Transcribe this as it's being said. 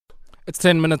It's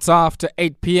 10 minutes after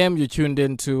 8 p.m. You're tuned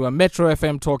in to Metro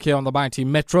FM Talk here on the Mighty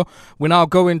Metro. We now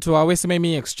go into our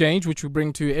SMME Xchange, which we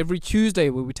bring to you every Tuesday,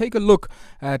 where we take a look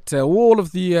at all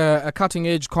of the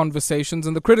cutting-edge conversations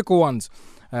and the critical ones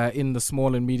in the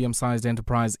small and medium-sized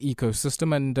enterprise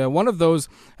ecosystem. And one of those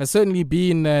has certainly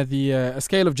been the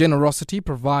scale of generosity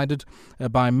provided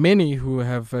by many who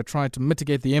have tried to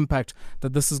mitigate the impact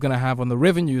that this is going to have on the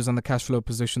revenues and the cash flow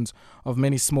positions of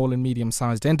many small and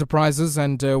medium-sized enterprises.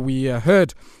 And we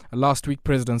heard last week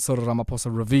President Cyril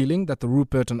Ramaphosa revealing that the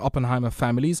Rupert and Oppenheimer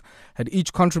families had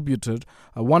each contributed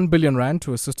 1 billion rand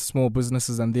to assist small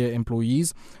businesses and their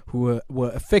employees who were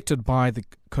affected by the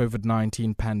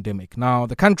COVID-19 pandemic. Now,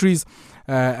 the country's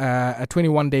a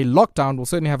 21-day lockdown will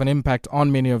certainly have an impact on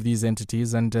many of these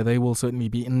entities, and they will certainly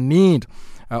be in need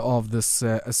of this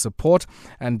support.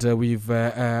 And we've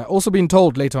also been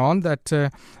told later on that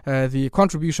the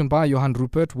contribution by Johan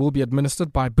Rupert will be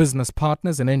administered by Business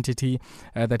Partners, an entity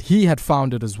that he had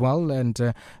founded as well,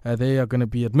 and they are going to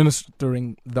be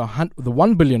administering the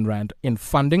 1 billion rand in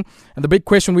funding. And the big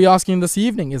question we're asking this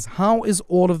evening is, how is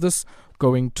all of this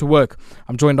going to work?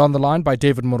 I'm joined on the line by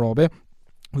David Morobe,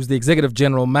 who's the Executive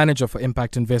General Manager for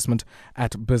Impact Investment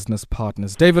at Business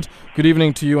Partners. David, good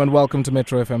evening to you and welcome to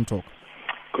Metro FM Talk.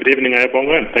 Good evening,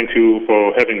 Ayabongo, and thank you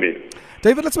for having me.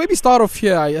 David, let's maybe start off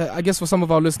here. I guess for some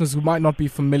of our listeners who might not be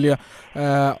familiar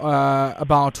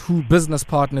about who Business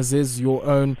Partners is, your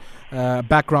own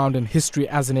background and history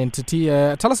as an entity.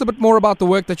 Tell us a bit more about the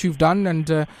work that you've done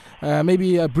and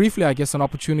maybe briefly, I guess, an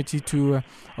opportunity to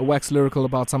wax lyrical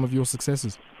about some of your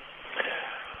successes.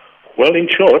 Well, in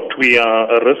short, we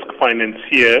are a risk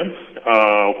financier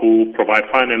who provide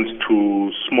finance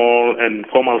to small and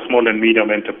medium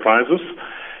enterprises.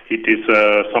 It is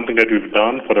something that we've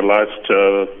done for the last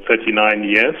 39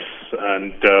 years,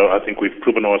 and I think we've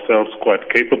proven ourselves quite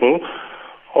capable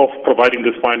of providing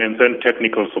this finance and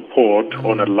technical support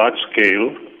on a large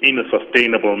scale in a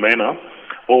sustainable manner.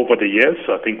 Over the years,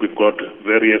 I think we've got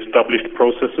very established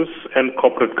processes and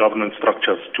corporate governance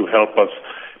structures to help us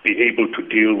be able to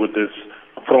deal with this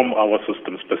from our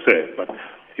systems per se. But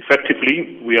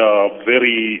effectively, we are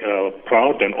very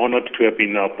proud and honored to have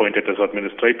been appointed as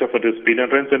administrator for this billion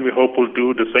rand, and we hope we'll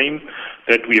do the same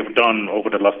that we have done over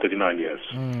the last 39 years.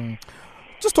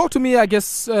 Just talk to me, I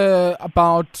guess,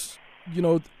 about,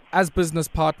 as Business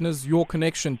Partners, your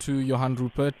connection to Johan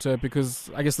Rupert, because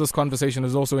I guess this conversation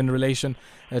is also in relation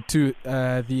to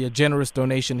the generous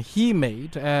donation he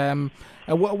made.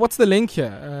 What's the link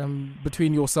here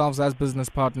between yourselves as Business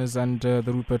Partners and the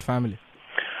Rupert family?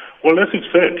 Well, as you've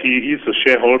said, he is a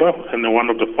shareholder and one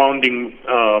of the founding,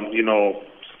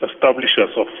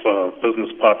 establishers of Business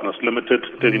Partners Limited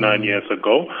 39 years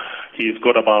ago. He's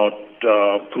got about,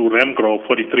 through Remgrow,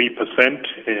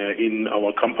 43% in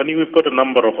our company. We've got a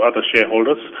number of other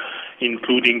shareholders,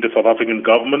 including the South African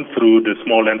government through the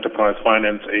Small Enterprise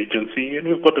Finance Agency, and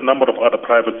we've got a number of other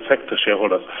private sector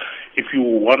shareholders. If you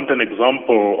want an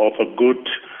example of a good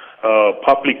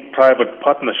public-private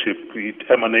partnership, it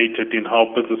emanated in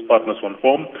how Business Partners were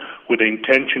formed with the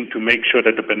intention to make sure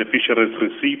that the beneficiaries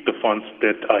receive the funds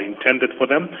that are intended for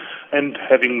them and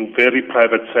having very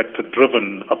private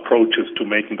sector-driven approaches to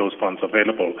making those funds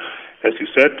available. As you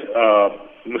said,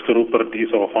 Mr. Rupert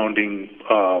is our founding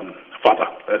father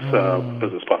as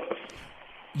Business Partners.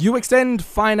 You extend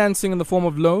financing in the form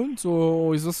of loans,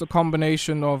 or is this a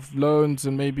combination of loans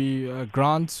and maybe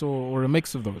grants or a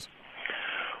mix of those?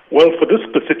 Well, for this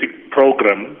specific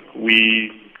program, we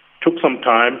took some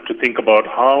time to think about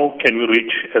how can we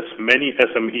reach as many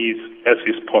SMEs as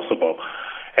is possible.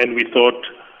 And we thought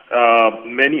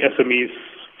many SMEs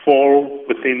fall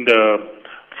within the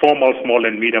formal small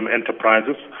and medium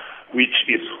enterprises, which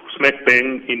is smack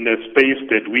bang in the space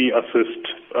that we assist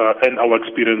and our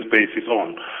experience base is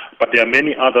on. But there are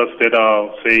many others that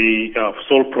are, say,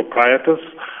 sole proprietors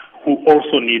who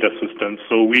also need assistance.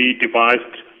 So we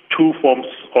devised two forms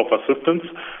of assistance,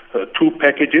 two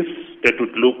packages that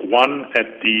would look one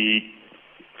at the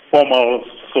formal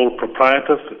sole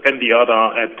proprietors and the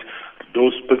other at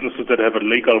those businesses that have a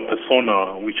legal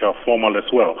persona, which are formal as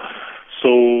well.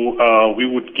 So we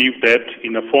would give that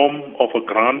in a form of a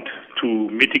grant to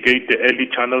mitigate the early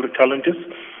channel challenges,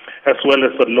 as well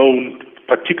as a loan,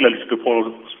 particularly to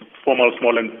formal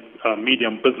small and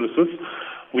medium businesses,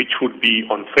 which would be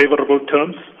on favorable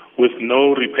terms, with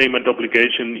no repayment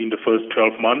obligation in the first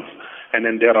 12 months, and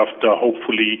then thereafter,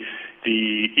 hopefully,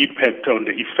 the impact on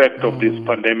the effect of this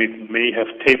pandemic may have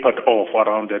tapered off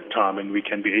around that time, and we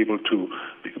can be able to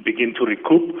begin to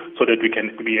recoup so that we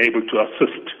can be able to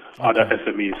assist other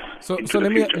SMEs. So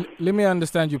let me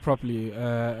understand you properly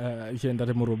here in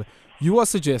David Morobe. You are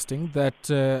suggesting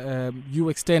that you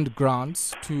extend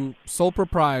grants to sole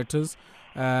proprietors,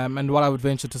 and what I would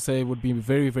venture to say would be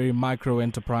very, very micro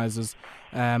enterprises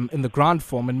in the grant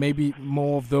form, and maybe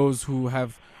more of those who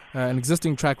have an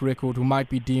existing track record who might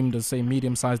be deemed as, say,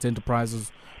 medium-sized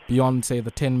enterprises beyond, say, the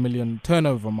 10 million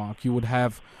turnover mark. You would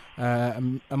have a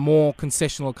more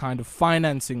concessional kind of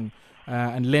financing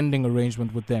and lending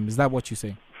arrangement with them. Is that what you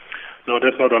say? No,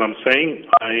 that's not what I'm saying.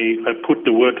 I put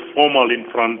the word formal in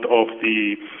front of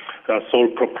the sole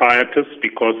proprietors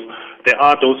because there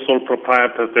are those sole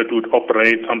proprietors that would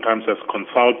operate sometimes as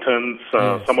consultants.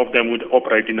 Yes. Some of them would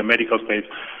operate in the medical space.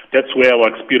 That's where our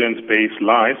experience base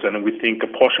lies, and we think a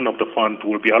portion of the fund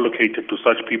will be allocated to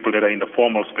such people that are in the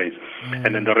formal space.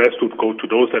 And then the rest would go to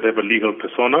those that have a legal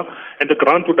persona, and the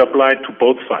grant would apply to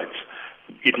both sides.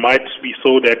 It might be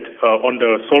so that on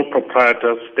the sole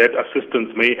proprietors, that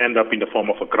assistance may end up in the form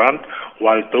of a grant,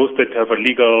 while those that are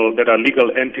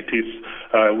legal entities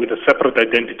with a separate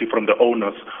identity from the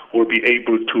owners will be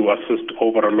able to assist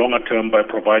over a longer term by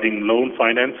providing loan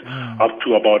finance up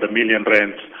to about R1 million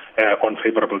on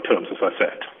favorable terms, as I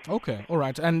said. Okay, all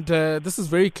right. And this is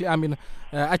very clear. I mean,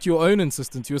 at your own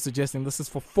insistence, you're suggesting this is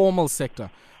for formal sector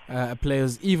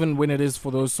players, even when it is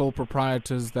for those sole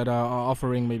proprietors that are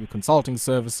offering maybe consulting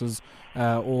services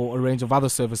or a range of other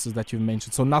services that you've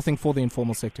mentioned. So nothing for the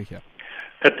informal sector here.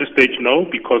 At this stage, no,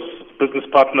 because business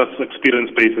partners' experience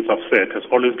base, as I've said, has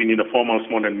always been in the formal,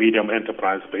 small and medium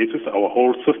enterprise basis. Our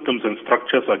whole systems and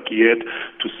structures are geared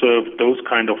to serve those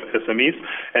kind of SMEs,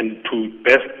 and to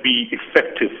best be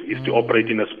effective is to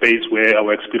operate in a space where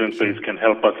our experience base can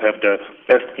help us have the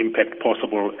best impact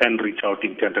possible and reach out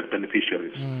intended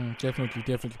beneficiaries. Definitely.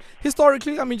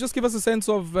 Historically, I mean, just give us a sense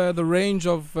of the range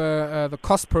of the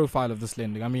cost profile of this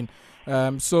lending. I mean,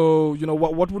 so, you know,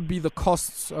 what would be the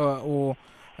costs or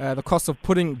the cost of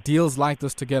putting deals like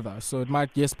this together? So it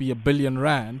might, yes, be R1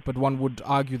 billion, but one would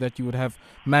argue that you would have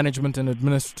management and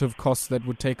administrative costs that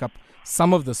would take up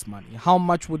some of this money. How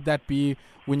much would that be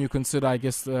when you consider, I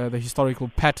guess, the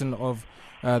historical pattern of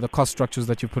the cost structures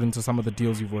that you put into some of the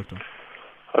deals you've worked on?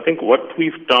 I think what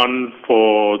we've done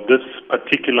for this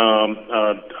particular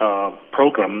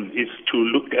program is to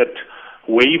look at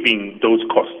waiving those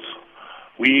costs.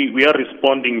 We are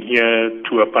responding here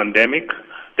to a pandemic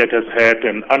that has had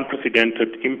an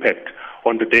unprecedented impact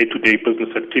on the day-to-day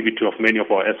business activity of many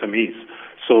of our SMEs.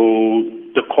 So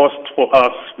the cost for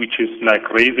us, which is like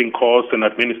raising costs and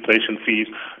administration fees,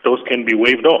 those can be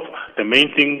waived off. The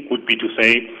main thing would be to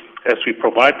say, as we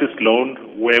provide this loan,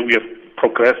 where we have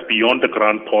progressed beyond the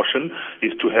grant portion,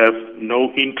 is to have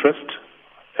no interest,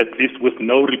 at least with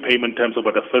no repayment terms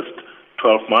over the first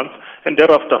 12 months, and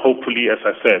thereafter, hopefully, as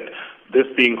I said, this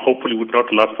thing hopefully would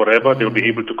not last forever. They'll be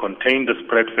able to contain the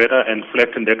spread further and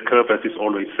flatten that curve, as is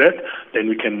always said. Then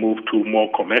we can move to more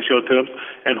commercial terms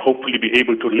and hopefully be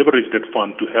able to leverage that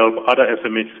fund to help other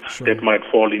SMEs that might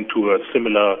fall into a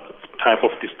similar type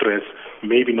of distress.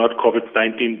 Maybe not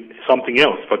COVID-19, something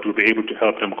else, but we'll be able to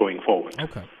help them going forward.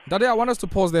 Okay. Dade, I want us to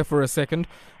pause there for a second.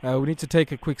 We need to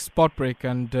take a quick spot break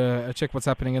and check what's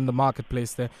happening in the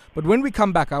marketplace there. But when we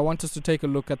come back, I want us to take a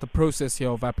look at the process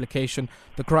here of application,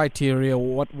 the criteria,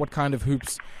 what kind of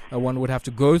hoops one would have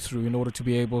to go through in order to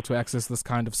be able to access this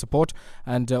kind of support.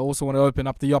 And also want to open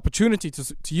up the opportunity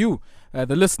to you,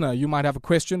 the listener. You might have a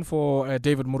question for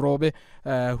David Morobe,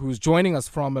 who's joining us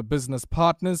from Business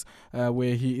Partners,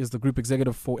 where he is the Group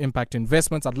Executive for Impact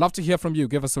Investments. I'd love to hear from you.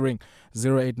 Give us a ring,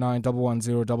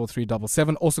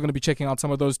 089-110-3377. Also going to be checking out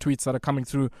some of those tweets that are coming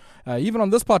through, even on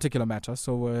this particular matter.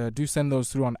 So do send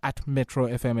those through on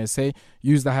 @MetroFMSA.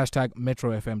 Use the hashtag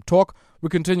MetroFMTalk. We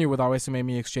continue with our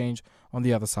SMME Exchange on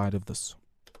the other side of this.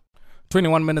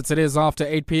 21 minutes it is after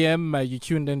 8 p.m. You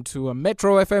tuned into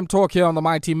Metro FM Talk here on the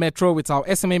Mighty Metro. It's our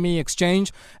SMME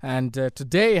Exchange, and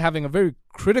today having a very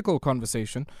critical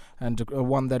conversation, and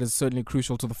one that is certainly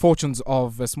crucial to the fortunes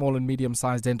of small and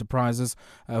medium-sized enterprises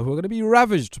who are going to be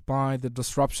ravaged by the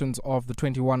disruptions of the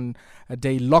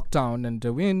 21-day lockdown. And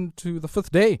we're into the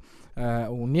fifth day,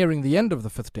 or nearing the end of the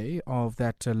fifth day of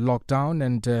that lockdown,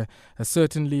 and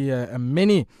certainly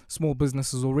many small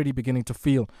businesses already beginning to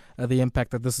feel the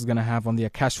impact that this is going to have on their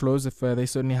cash flows, if they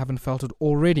certainly haven't felt it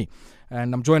already.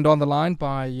 And I'm joined on the line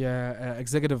by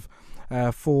Executive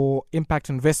for Impact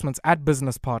Investments at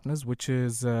Business Partners, which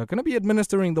is going to be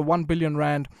administering the R1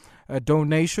 billion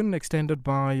donation extended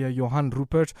by Johan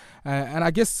Rupert. And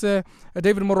I guess,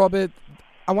 David Morobe,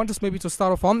 I want us maybe to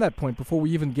start off on that point before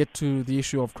we even get to the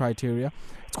issue of criteria.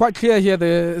 It's quite clear here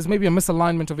there is maybe a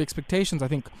misalignment of expectations. I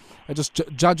think just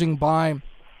judging by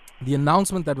the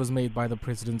announcement that was made by the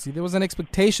presidency, there was an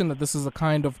expectation that this is a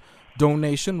kind of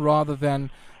donation rather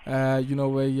than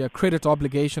a credit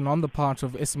obligation on the part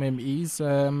of SMMEs.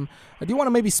 Do you want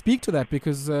to maybe speak to that?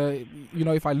 Because,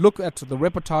 if I look at the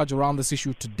reportage around this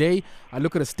issue today, I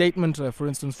look at a statement, for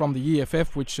instance, from the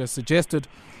EFF, which suggested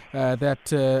that,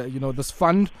 this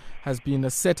fund has been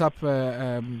set up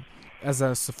as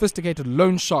a sophisticated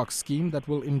loan shark scheme that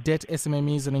will indebt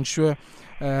SMMEs and ensure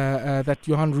that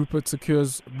Johan Rupert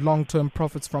secures long-term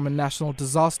profits from a national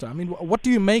disaster. I mean, what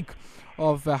do you make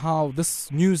of how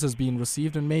this news has been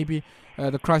received and maybe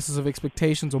the crisis of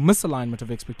expectations or misalignment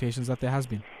of expectations that there has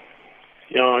been?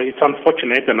 Yeah, it's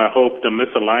unfortunate, and I hope the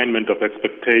misalignment of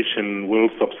expectation will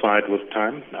subside with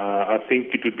time. I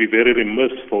think it would be very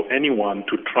remiss for anyone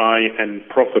to try and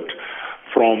profit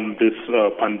from this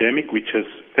pandemic, which has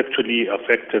actually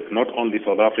affected not only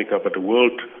South Africa but the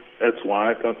world at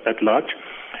large.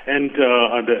 And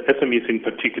the SMEs in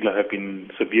particular have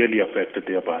been severely affected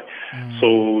thereby.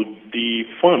 So the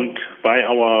fund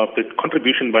the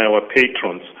contribution by our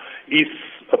patrons is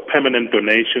a permanent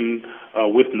donation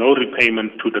with no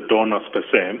repayment to the donors per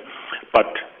se.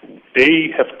 But they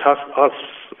have tasked us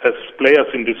as players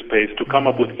in this space to come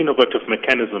up with innovative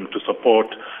mechanisms to support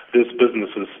these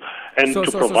businesses and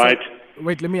provide...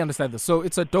 Wait, let me understand this. So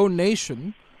it's a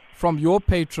donation from your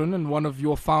patron and one of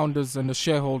your founders and a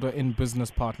shareholder in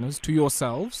Business Partners to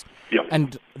yourselves. Yeah.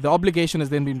 And the obligation has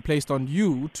then been placed on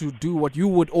you to do what you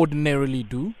would ordinarily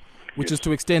do, which is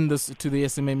to extend this to the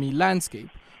SMME landscape.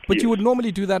 But you would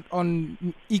normally do that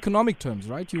on economic terms,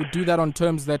 right? You would do that on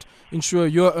terms that ensure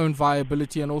your own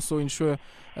viability and also ensure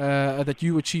that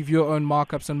you achieve your own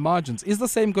markups and margins. Is the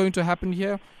same going to happen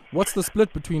here? What's the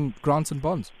split between grants and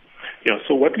bonds? Yeah,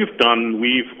 so what we've done,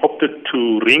 we've opted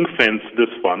to ring-fence this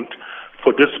fund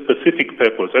for this specific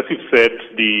purpose. As you've said,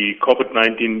 the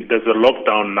COVID-19, there's a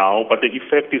lockdown now, but the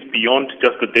effect is beyond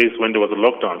just the days when there was a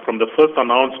lockdown. From the first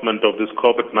announcement of this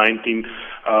COVID-19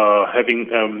 having,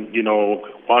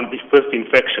 the first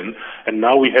infection, and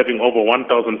now we're having over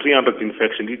 1,300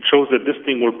 infections, it shows that this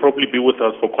thing will probably be with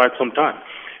us for quite some time.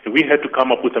 And we had to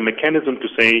come up with a mechanism to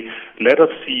say, let us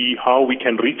see how we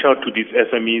can reach out to these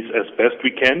SMEs as best we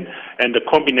can. And the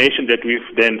combination that we've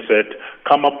then said,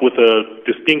 come up with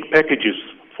distinct packages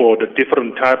for the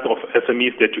different types of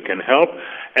SMEs that you can help,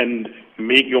 and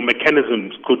make your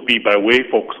mechanisms could be by way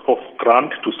of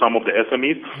grant to some of the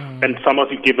SMEs, and some of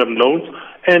you give them loans,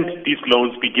 and these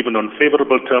loans be given on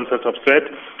favorable terms, as I've said,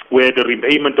 where the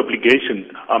repayment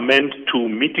obligations are meant to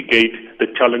mitigate the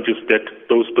challenges that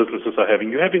those businesses are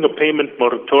having. You're having a payment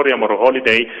moratorium or a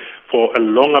holiday for a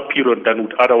longer period than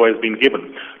would otherwise been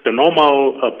given. The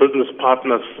normal Business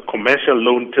Partners commercial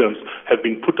loan terms have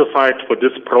been put aside for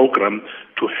this program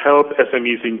to help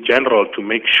SMEs in general to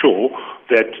make sure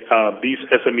that these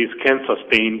SMEs can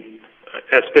sustain,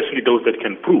 especially those that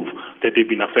can prove that they've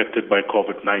been affected by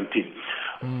COVID-19.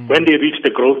 When they reach the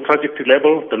growth trajectory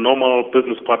level, the normal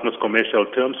Business Partners commercial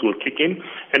terms will kick in,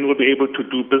 and we'll be able to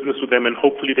do business with them, and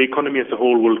hopefully the economy as a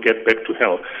whole will get back to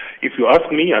health. If you ask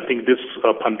me, I think this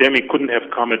pandemic couldn't have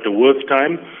come at the worst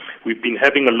time. We've been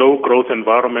having a low growth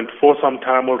environment for some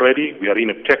time already. We are in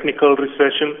a technical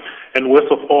recession, and worst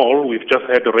of all, we've just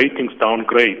had the ratings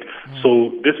downgrade.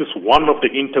 So this is one of the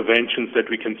interventions that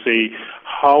we can say,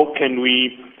 how can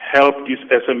we help these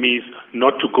SMEs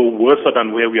not to go worse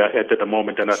than where we are at the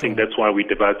moment? And I think that's why we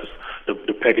devised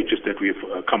the packages that we've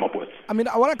come up with. I mean,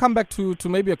 I want to come back to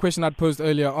maybe a question I'd posed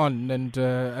earlier on,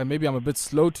 and maybe I'm a bit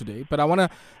slow today, but I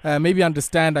want to maybe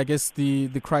understand, I guess, the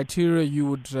criteria you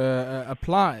would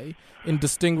apply in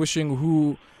distinguishing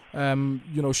who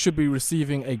should be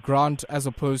receiving a grant as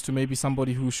opposed to maybe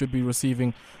somebody who should be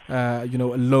receiving, a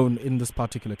loan in this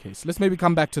particular case. Let's maybe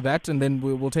come back to that, and then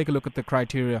we'll take a look at the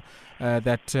criteria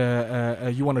that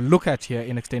you want to look at here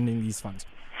in extending these funds.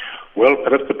 Well,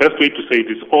 perhaps the best way to say it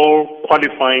is all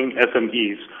qualifying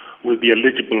SMEs will be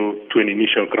eligible to an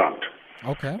initial grant.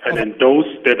 Okay. And then those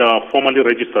that are formally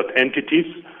registered entities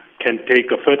can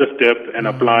take a further step and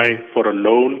apply for a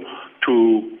loan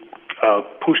to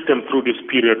push them through this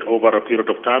period over a period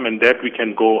of time, and that we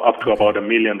can go up to about R1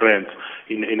 million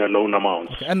in a loan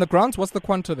amount. Okay. And the grants, what's the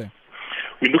quanta there?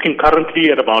 We're looking currently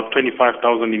at about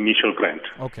 25,000 initial grant.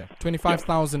 Okay,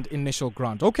 25,000 initial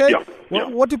grant. Okay.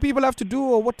 What do people have to do,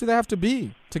 or what do they have to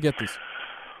be to get this?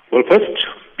 Well, first,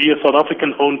 be a South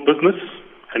African-owned business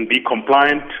and be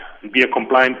compliant, be a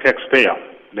compliant taxpayer.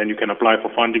 Then you can apply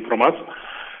for funding from us.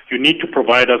 You need to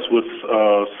provide us with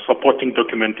supporting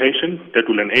documentation that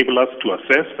will enable us to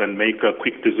assess and make a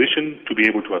quick decision to be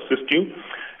able to assist you.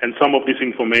 And some of this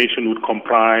information would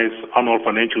comprise annual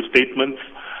financial statements,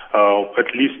 at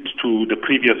least to the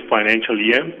previous financial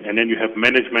year, and then you have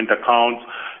management accounts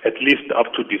at least up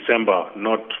to December,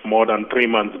 not more than 3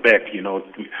 months back,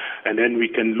 and then we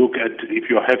can look at if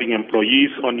you're having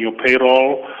employees on your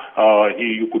payroll,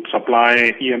 you could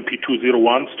supply EMP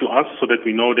 201s to us so that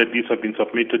we know that these have been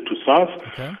submitted to SARS,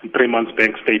 3 months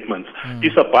bank statements.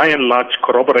 These are by and large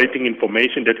corroborating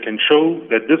information that can show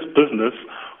that this business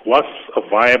was a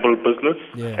viable business,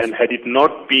 and had it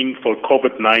not been for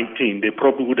COVID-19, they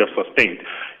probably would have sustained.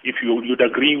 If you'd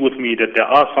agree with me that there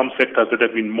are some sectors that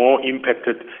have been more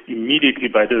impacted immediately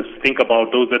by this. Think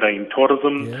about those that are in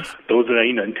tourism, those that are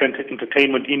in the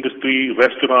entertainment industry,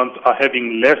 restaurants are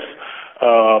having less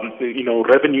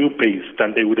revenue base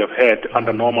than they would have had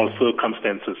under normal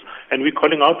circumstances. And we're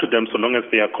calling out to them so long as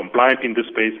they are compliant in this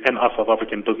space and our South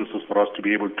African businesses for us to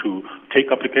be able to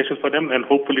take applications for them and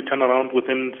hopefully turn around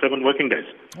within 7 working days.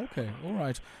 Okay, all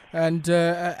right.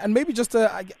 And maybe just,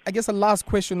 I guess, a last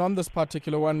question on this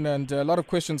particular one, and a lot of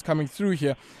questions coming through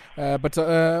here, but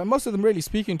most of them really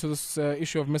speaking to this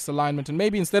issue of misalignment. And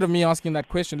maybe instead of me asking that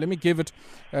question, let me give it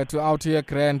to Althea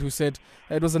Grand, who said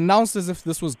it was announced as if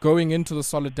this was going into the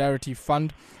Solidarity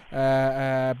Fund,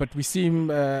 but we seem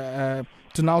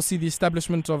to now see the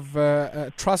establishment of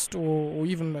trust or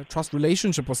even a trust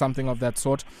relationship or something of that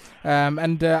sort.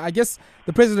 And I guess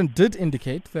the president did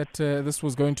indicate that this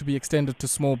was going to be extended to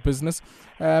small business.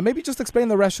 Maybe just explain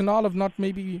the rationale of not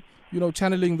maybe,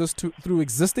 channeling this through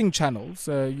existing channels.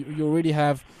 You already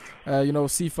have,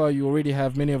 CIFA, you already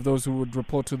have many of those who would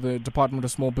report to the Department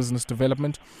of Small Business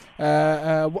Development.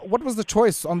 What was the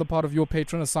choice on the part of your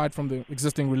patron, aside from the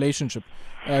existing relationship,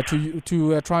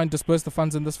 to try and disperse the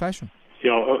funds in this fashion?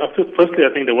 Firstly,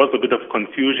 I think there was a bit of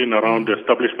confusion around the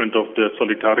establishment of the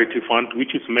Solidarity Fund,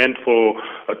 which is meant for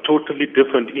a totally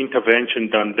different intervention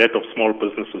than that of small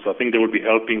businesses. I think they will be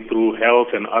helping through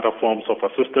health and other forms of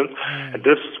assistance. And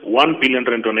this 1 billion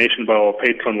rand donation by our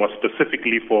patron was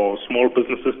specifically for small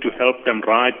businesses to help them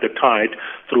ride the tide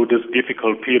through this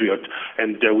difficult period.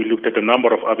 And we looked at a number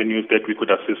of avenues that we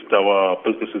could assist our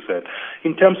businesses at.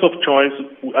 In terms of choice,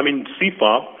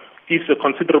 CIFA is a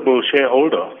considerable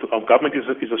shareholder. Our government is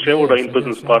a shareholder in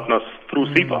business partners through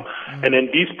CIFA. And in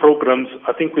these programs,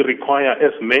 I think we require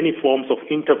as many forms of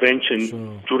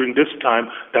intervention during this time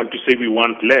than to say we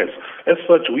want less. As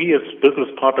such, we as business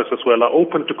partners as well are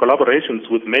open to collaborations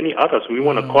with many others. We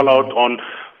want to call out on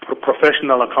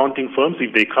professional accounting firms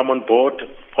if they come on board,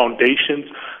 foundations,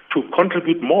 to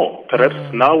contribute more. Perhaps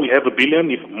now we have 1 billion.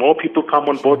 If more people come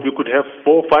on board, we could have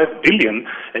 4 or 5 billion,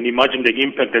 and imagine the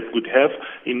impact that could have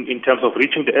in terms of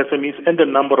reaching the SMEs and the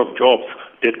number of jobs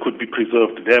that could be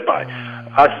preserved thereby.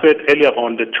 I said earlier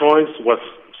on, the choice was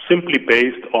simply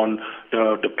based on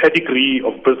the pedigree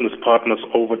of business partners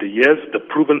over the years, the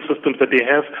proven systems that they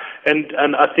have, and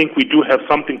I think we do have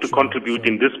something to contribute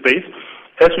in this space.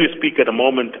 As we speak at the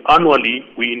moment, annually,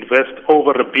 we invest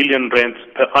over 1 billion rands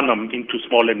per annum into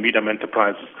small and medium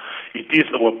enterprises. It is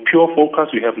our pure focus.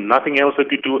 We have nothing else that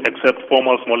we do except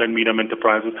formal small and medium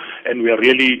enterprises, and we are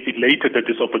really elated at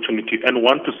this opportunity and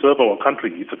want to serve our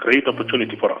country. It's a great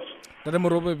opportunity for us. David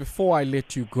Morobe, before I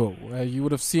let you go, you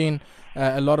would have seen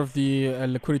a lot of the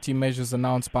liquidity measures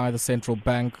announced by the central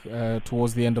bank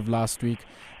towards the end of last week.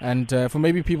 And for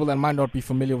maybe people that might not be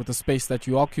familiar with the space that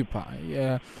you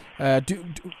occupy,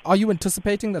 are you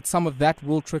anticipating that some of that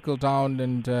will trickle down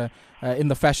and in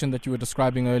the fashion that you were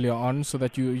describing earlier on, so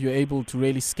that you're able to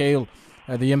really scale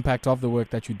the impact of the work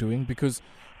that you're doing? Because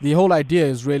the whole idea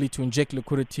is really to inject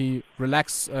liquidity,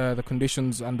 relax the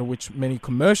conditions under which many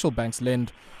commercial banks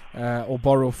lend or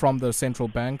borrow from the central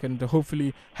bank, and to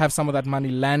hopefully have some of that money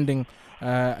landing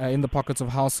in the pockets of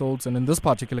households, and in this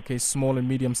particular case, small and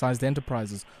medium-sized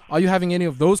enterprises. Are you having any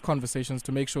of those conversations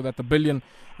to make sure that the billion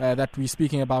that we're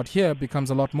speaking about here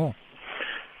becomes a lot more?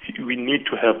 We need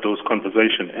to have those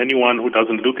conversations. Anyone who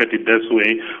doesn't look at it this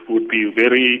way would be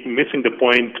very missing the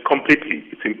point completely.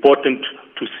 It's important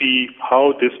to see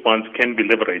how these funds can be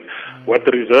leveraged. What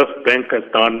the Reserve Bank has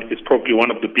done is probably one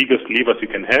of the biggest levers you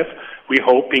can have. We're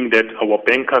hoping that our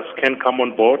bankers can come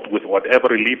on board with whatever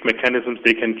relief mechanisms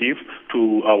they can give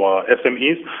to our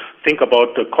SMEs. Think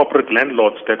about the corporate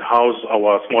landlords that house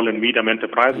our small and medium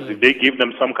enterprises. If they give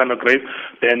them some kind of grace,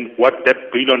 then what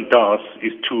that billion does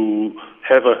is to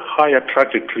have a higher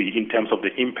trajectory in terms of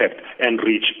the impact and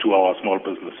reach to our small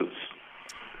businesses.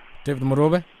 David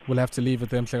Morobe, we'll have to leave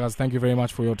it there. Thank you very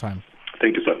much for your time.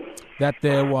 Thank you, sir. That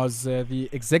there was the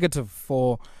executive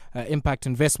for impact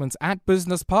investments at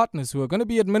business partners who are going to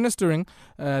be administering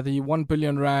the 1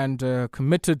 billion rand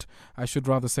committed, I should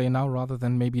rather say now, rather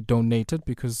than maybe donated,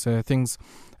 because things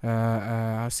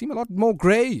seem a lot more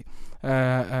grey.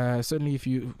 Certainly if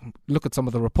you look at some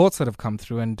of the reports that have come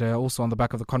through, and also on the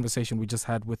back of the conversation we just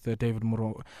had with David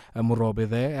Morobe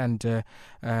there, and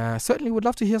certainly would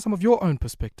love to hear some of your own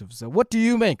perspectives. What do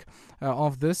you make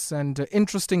of this and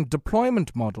interesting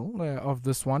deployment model of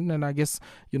this one? And I guess,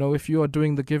 if you are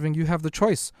doing the giving, you have the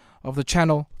choice of the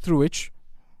channel through which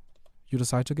you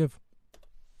decide to give.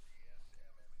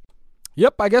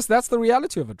 Yep, I guess that's the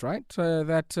reality of it, right?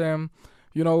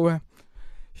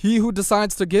 He who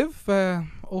decides to give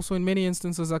also in many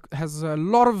instances has a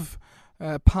lot of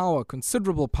power,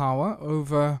 considerable power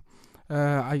over,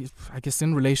 I guess,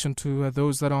 in relation to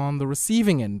those that are on the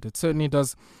receiving end. It certainly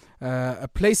does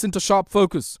place into sharp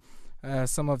focus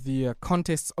some of the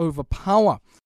contests over power